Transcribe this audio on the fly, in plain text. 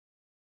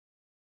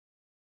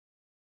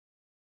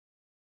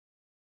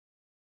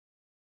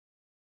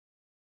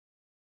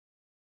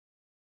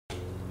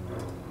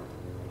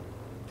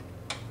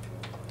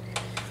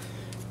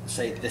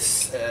say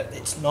this,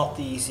 it's not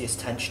the easiest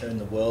tensioner in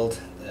the world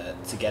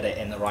to get it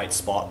in the right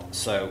spot,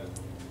 so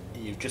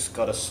you've just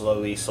got to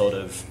slowly sort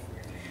of,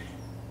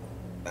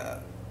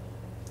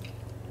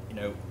 you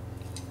know,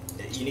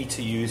 you need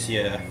to use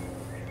your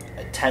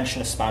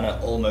tensioner spanner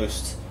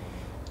almost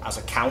as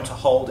a counter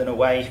hold in a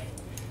way.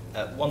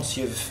 Once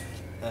you've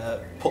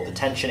put the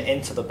tension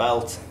into the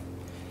belt,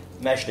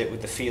 measured it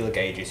with the feeler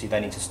gauges, you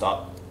then need to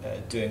start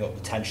doing up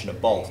the tensioner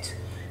bolt.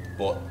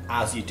 But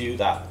as you do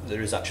that,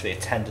 there is actually a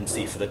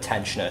tendency for the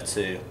tensioner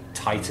to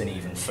tighten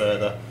even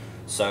further,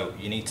 so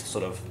you need to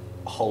sort of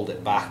hold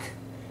it back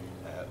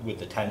with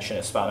the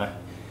tensioner spanner.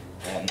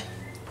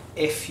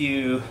 If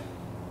you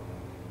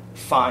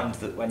find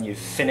that when you've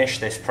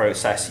finished this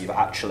process you've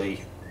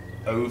actually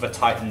over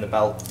tightened the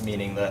belt,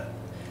 meaning that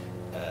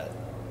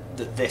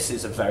that this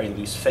is a very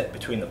loose fit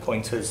between the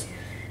pointers,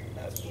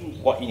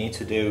 what you need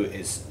to do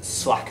is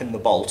slacken the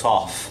bolt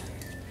off,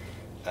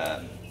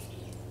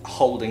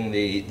 holding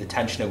the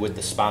tensioner with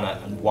the spanner,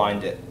 and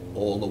wind it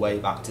all the way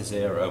back to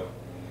zero,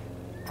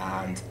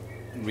 and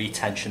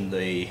restart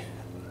the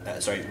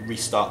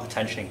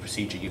tensioning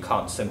procedure. You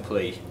can't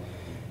simply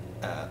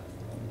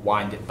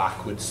wind it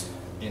backwards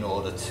in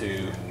order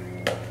to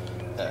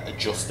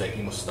adjust it.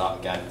 You must start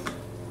again.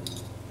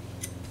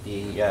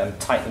 The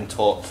tightening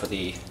torque for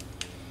the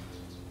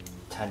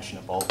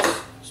tensioner bolt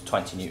is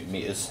 20 Newton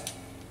meters.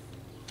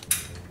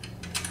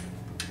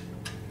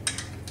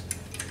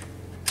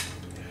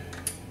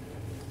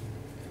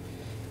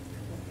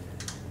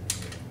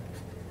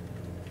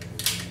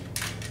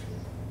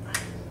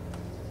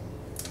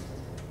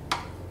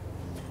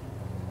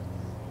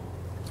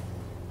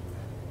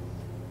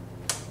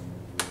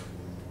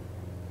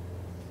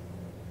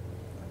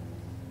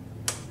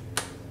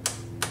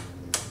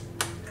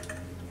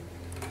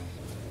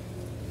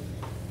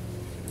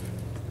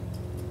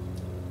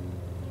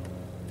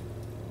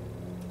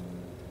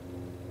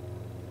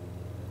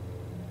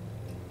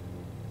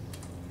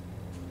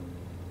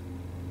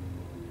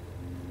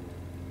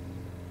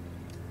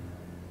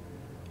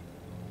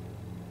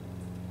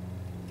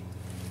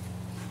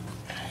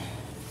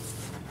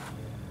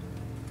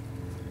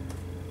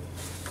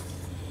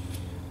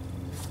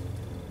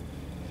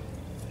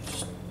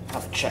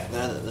 Have a check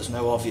there that there's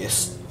no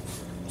obvious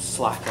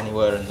slack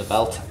anywhere in the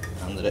belt,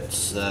 and that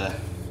it's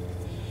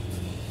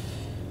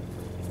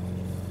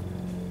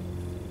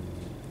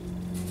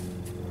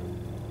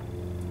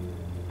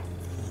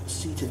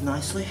seated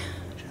nicely,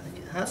 which I think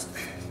it has.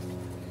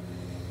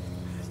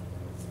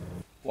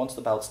 Once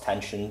the belt's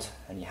tensioned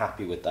and you're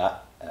happy with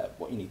that,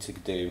 what you need to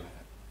do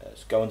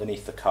is go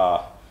underneath the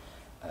car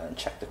and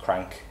check the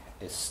crank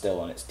is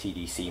still on its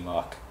TDC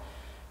mark.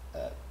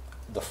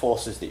 The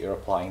forces that you're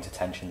applying to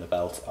tension the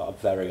belt are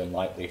very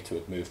unlikely to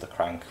have moved the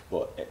crank,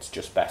 but it's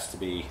just best to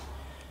be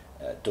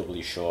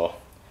doubly sure.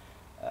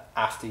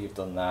 After you've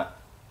done that,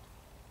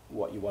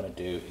 what you want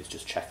to do is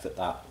just check that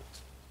that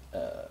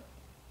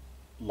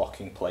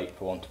locking plate,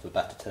 for want of a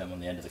better term,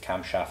 on the end of the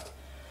camshaft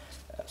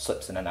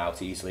slips in and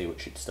out easily,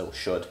 which it still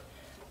should,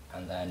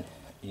 and then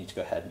you need to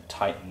go ahead and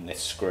tighten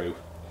this screw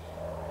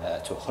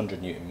to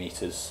 100 Newton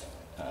meters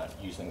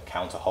using the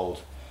counter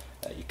hold.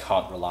 You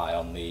can't rely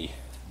on the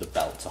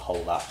belt to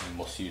hold that, you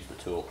must use the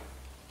tool.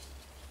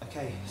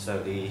 Okay,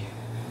 so the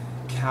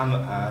cam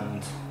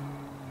and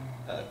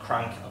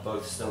crank are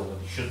both still where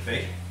they should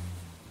be.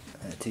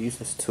 To use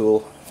this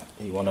tool,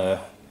 you want to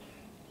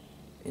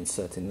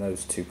insert in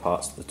those two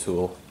parts of the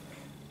tool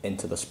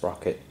into the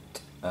sprocket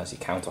as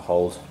your counter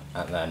hold,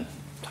 and then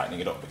tightening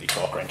it up with your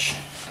torque wrench.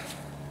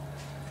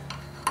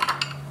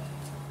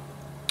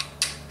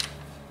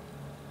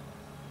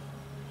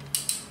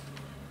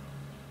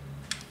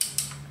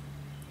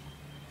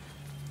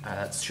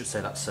 Should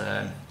say that's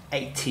an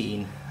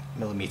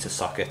 18mm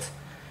socket,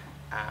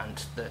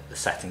 and the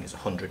setting is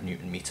 100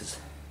 Newton meters.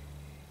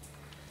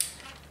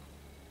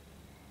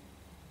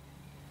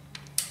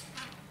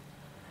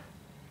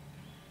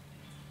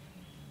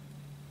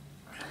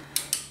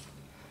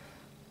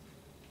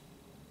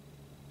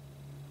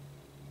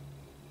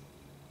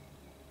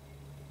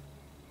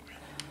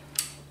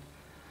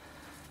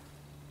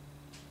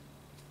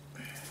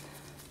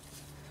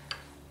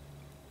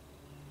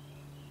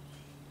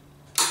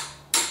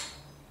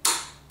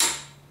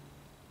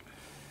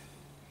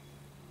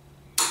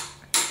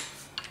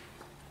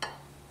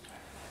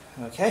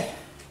 Okay,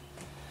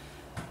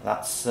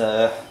 that's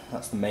the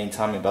main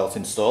timing belt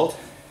installed.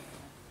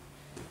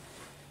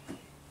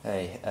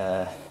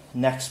 Okay,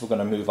 next we're going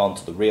to move on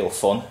to the real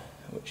fun,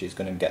 which is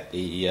going to get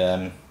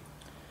the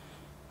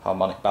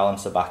harmonic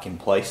balancer back in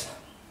place.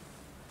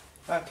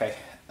 Okay,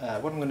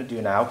 what I'm going to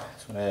do now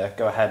is I'm going to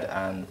go ahead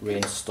and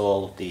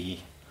reinstall the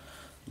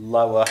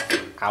lower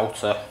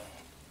outer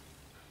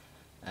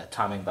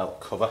timing belt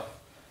cover.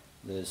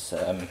 There's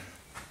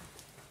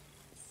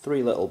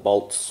 3 little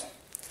bolts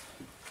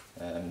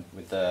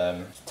with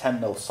a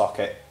 10mm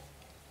socket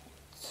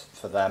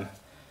for them.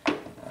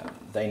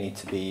 They need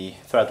to be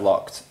thread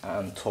locked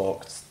and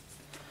torqued.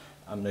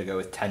 I'm going to go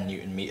with 10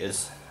 Newton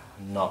meters.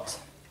 I'm not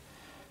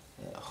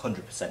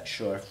 100%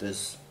 sure if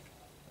there's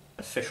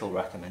official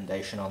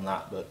recommendation on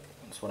that, but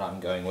that's what I'm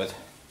going with.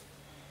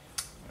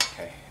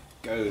 Okay,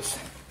 goes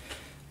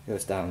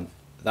down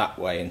that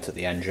way into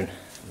the engine.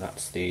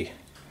 That's the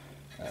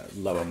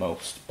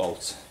lowermost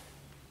bolt.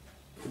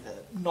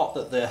 Not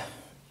that there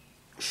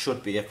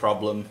should be a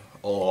problem,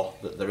 or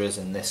that there is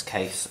in this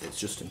case. It's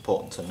just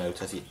important to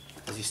note as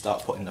you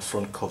start putting the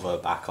front cover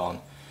back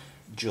on,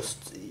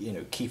 just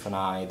keep an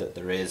eye that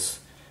there is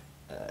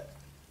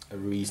a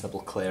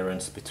reasonable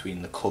clearance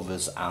between the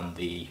covers and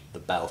the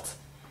belt,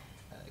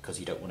 because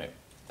you don't want it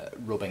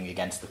rubbing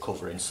against the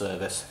cover in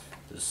service.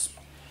 There's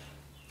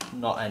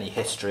not any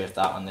history of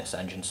that on this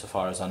engine so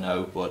far as I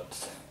know,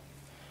 but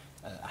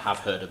I have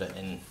heard of it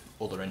in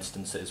other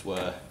instances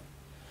where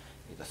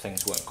either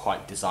things weren't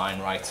quite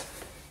designed right,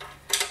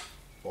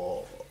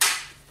 or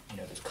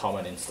there's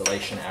common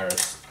installation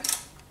errors,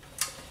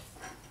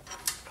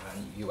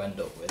 and you end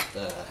up with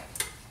the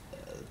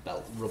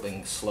belt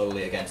rubbing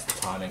slowly against the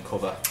timing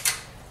cover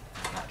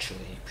and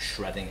actually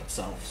shredding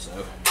itself.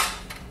 So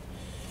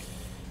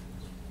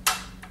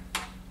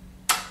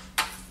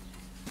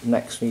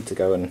next we need to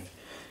go and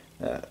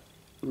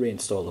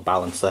reinstall the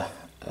balancer.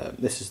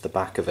 This is the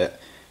back of it.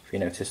 If you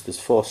notice, there's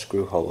 4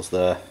 screw holes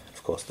there,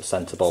 of course the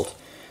centre bolt.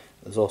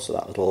 There's also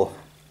that little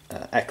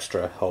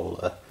extra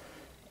hole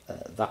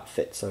that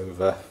fits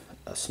over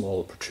a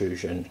small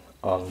protrusion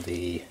on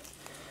the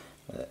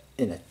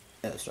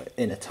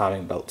inner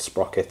timing belt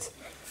sprocket,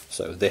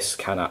 so this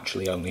can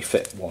actually only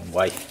fit one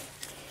way.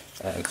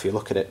 If you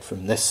look at it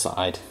from this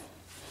side,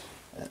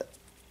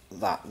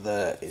 that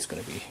there is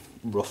going to be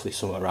roughly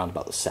somewhere around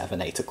about the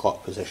 7-8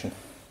 o'clock position.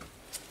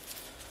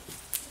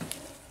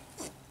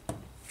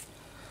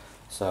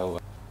 So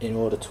in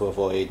order to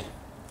avoid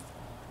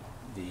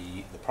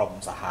the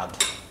problems I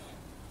had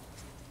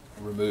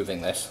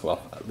removing this,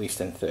 well, at least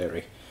in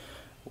theory,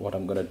 what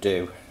I'm going to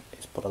do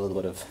is put a little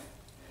bit of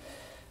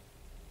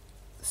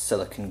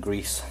silicone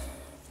grease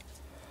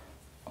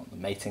on the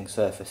mating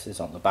surfaces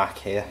on the back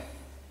here.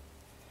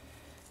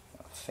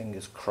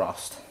 Fingers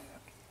crossed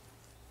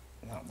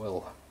that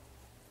will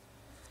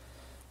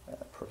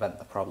prevent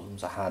the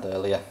problems I had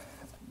earlier.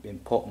 It'd be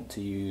important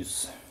to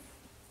use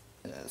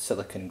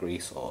silicone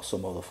grease or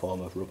some other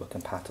form of rubber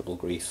compatible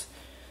grease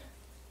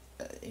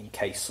in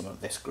case some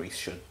of this grease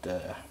should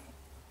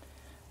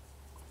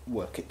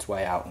work its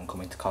way out and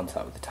come into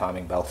contact with the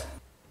timing belt.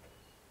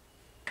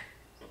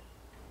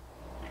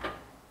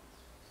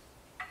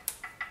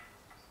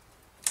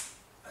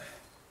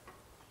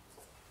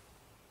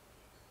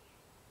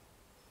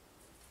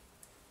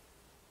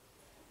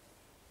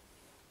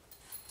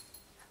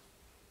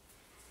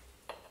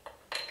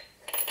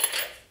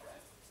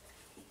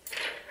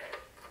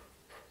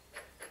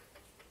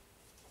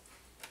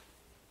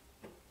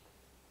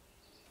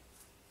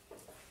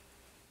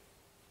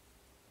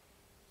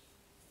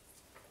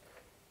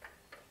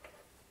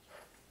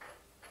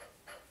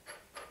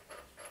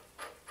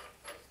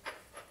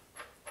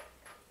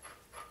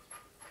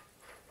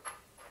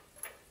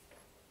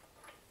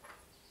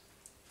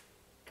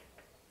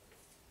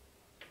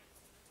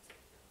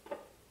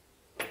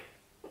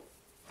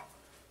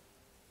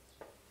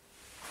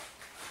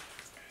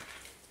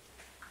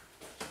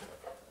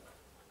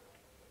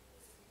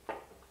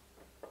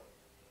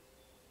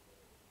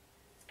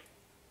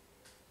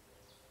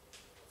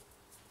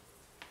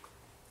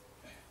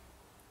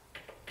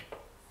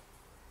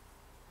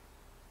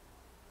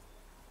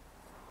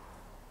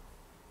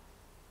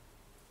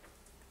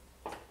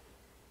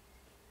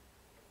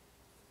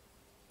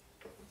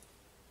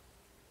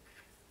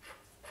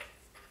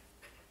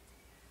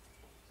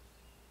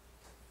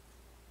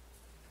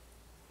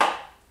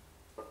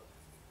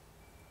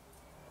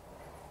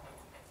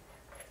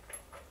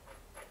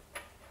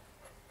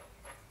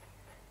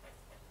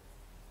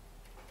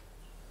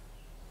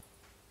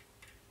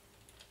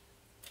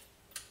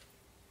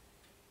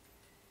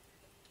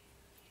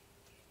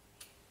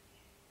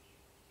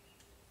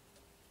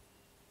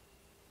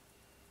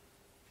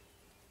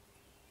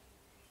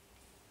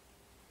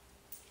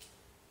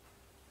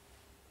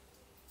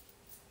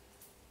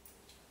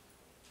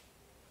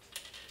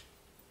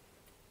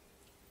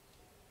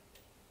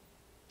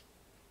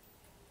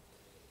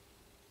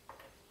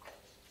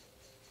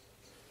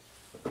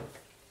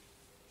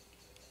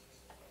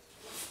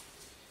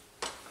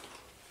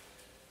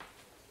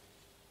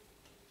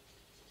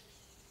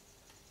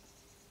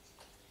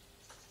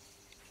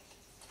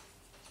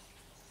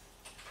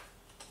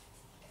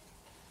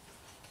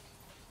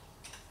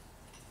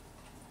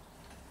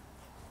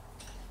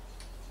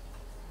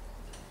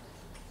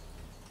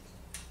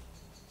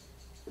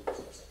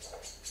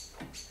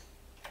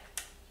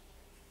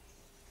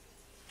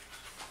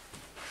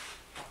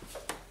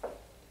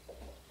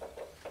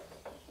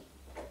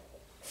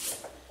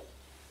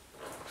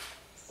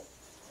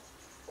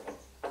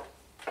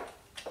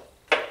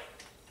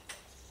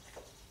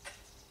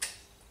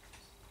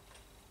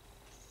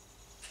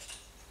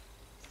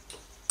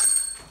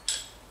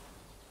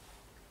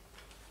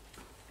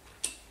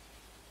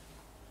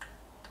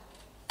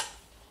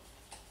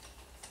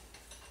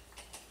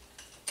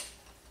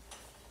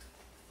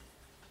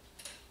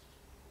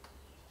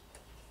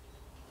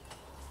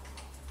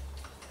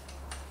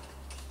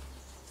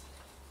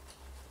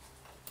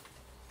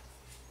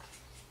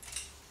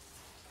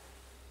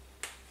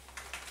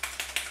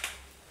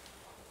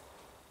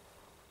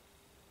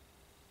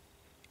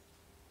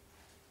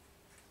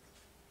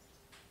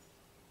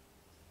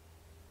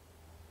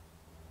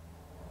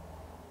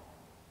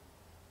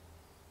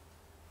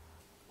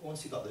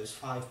 once you've got those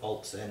 5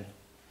 bolts in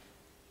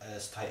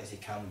as tight as you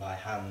can by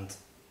hand,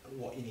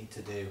 what you need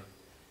to do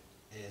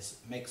is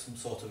make some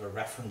sort of a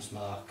reference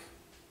mark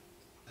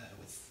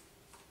with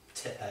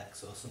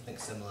Tipp-Ex or something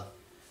similar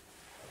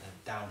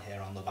down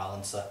here on the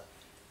balancer.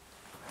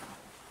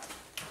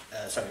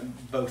 Sorry,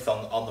 both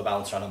on the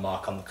balancer and a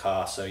mark on the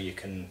car, so you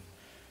can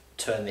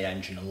turn the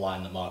engine and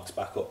line the marks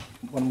back up.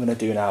 What I'm going to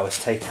do now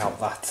is take out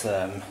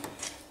that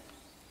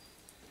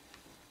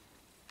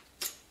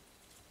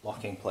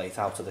locking plate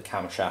out of the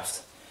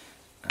camshaft.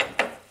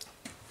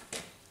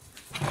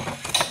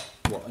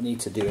 What I need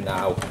to do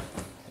now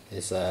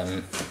is,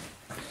 so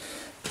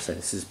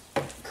this is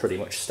pretty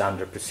much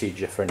standard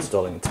procedure for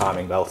installing a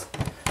timing belt,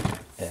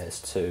 is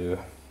to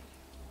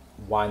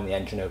wind the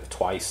engine over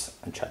twice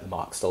and check the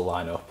marks still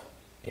line up.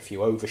 If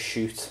you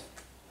overshoot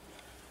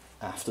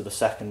after the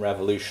second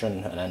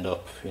revolution and end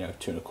up,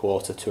 2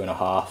 1/4, 2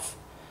 1/2,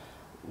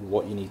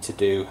 what you need to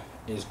do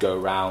is go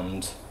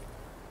round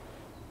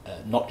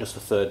not just a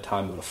third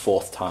time but a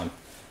fourth time.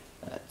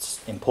 It's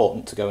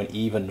important to go an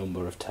even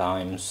number of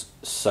times,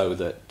 so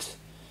that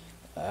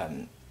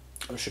I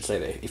should say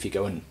that if you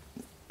go in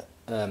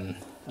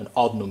an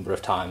odd number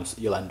of times,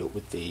 you'll end up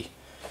with the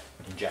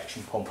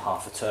injection pump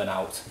half a turn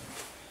out.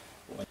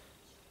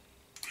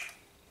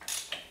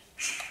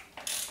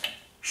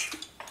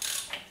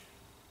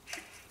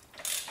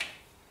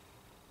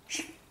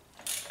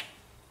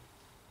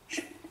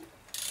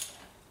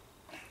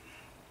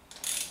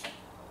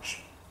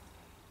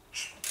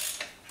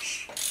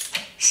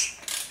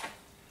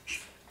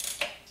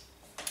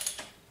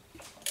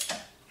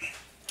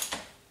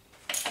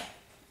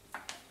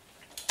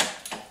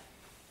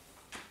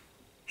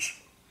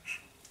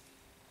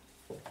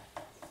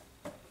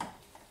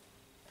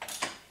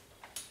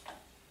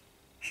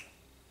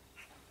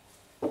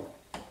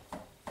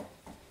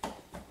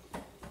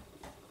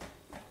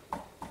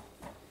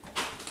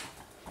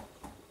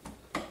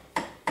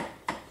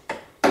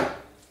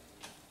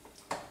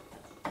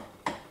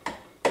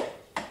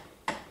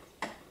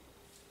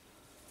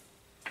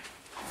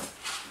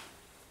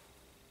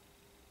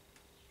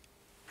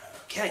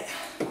 Okay,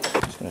 I'm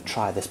just going to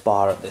try this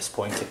bar at this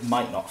point. It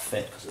might not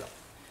fit because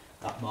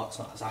that mark's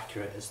not as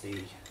accurate as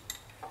the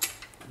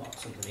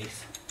marks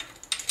underneath.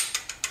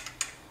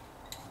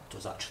 It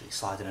does actually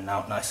slide in and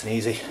out nice and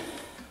easy.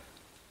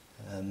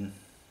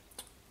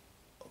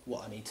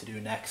 What I need to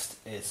do next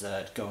is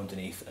go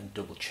underneath and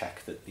double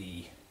check that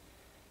the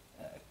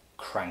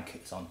crank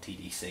is on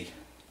TDC.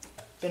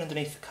 I've been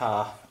underneath the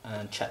car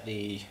and checked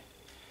the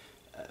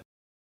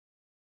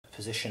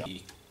position of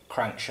the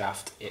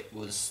crankshaft. It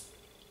was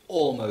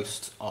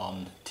almost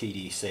on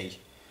TDC.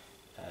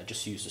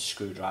 Just used a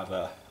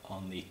screwdriver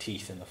on the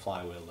teeth in the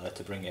flywheel there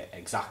to bring it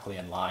exactly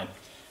in line.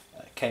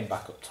 Came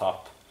back up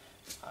top.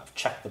 I've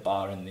checked the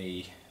bar in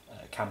the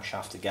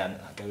camshaft again.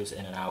 That goes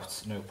in and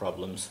out, no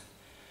problems.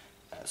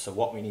 So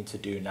what we need to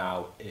do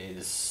now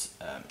is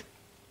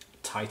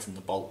tighten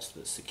the bolts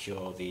that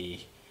secure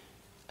the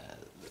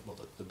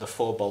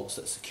 4 bolts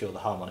that secure the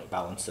harmonic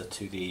balancer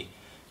to the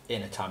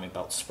inner timing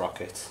belt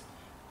sprocket,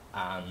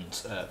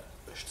 and I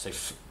should say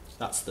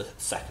that's the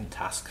second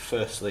task.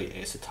 Firstly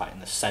is to tighten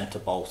the centre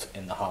bolt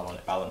in the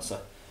harmonic balancer.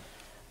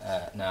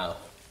 Now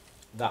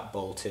that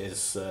bolt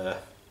is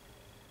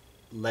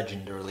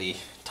legendarily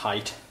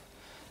tight,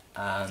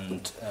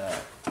 and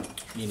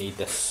you need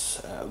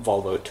this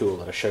Volvo tool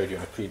that I showed you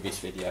in a previous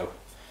video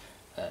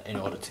in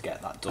order to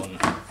get that done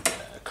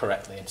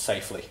correctly and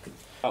safely.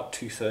 About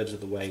 2/3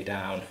 of the way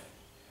down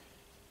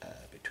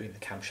between the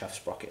camshaft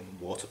sprocket and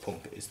the water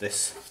pump is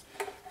this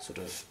sort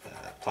of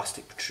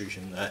plastic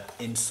protrusion there.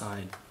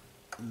 Inside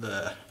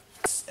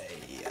it's a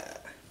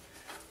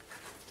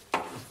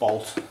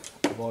bolt.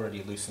 I've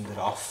already loosened it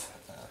off,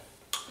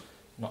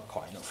 not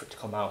quite enough for it to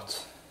come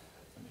out.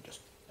 Let me just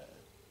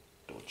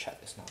double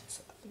check this now. I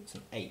think it's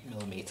an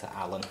 8mm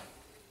Allen,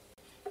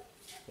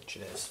 which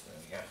it is. There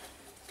we go.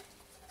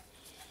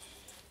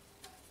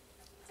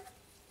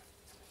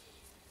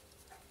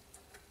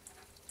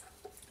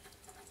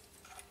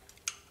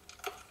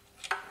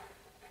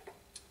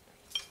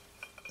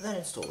 Then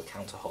install the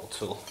counterhole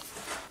tool.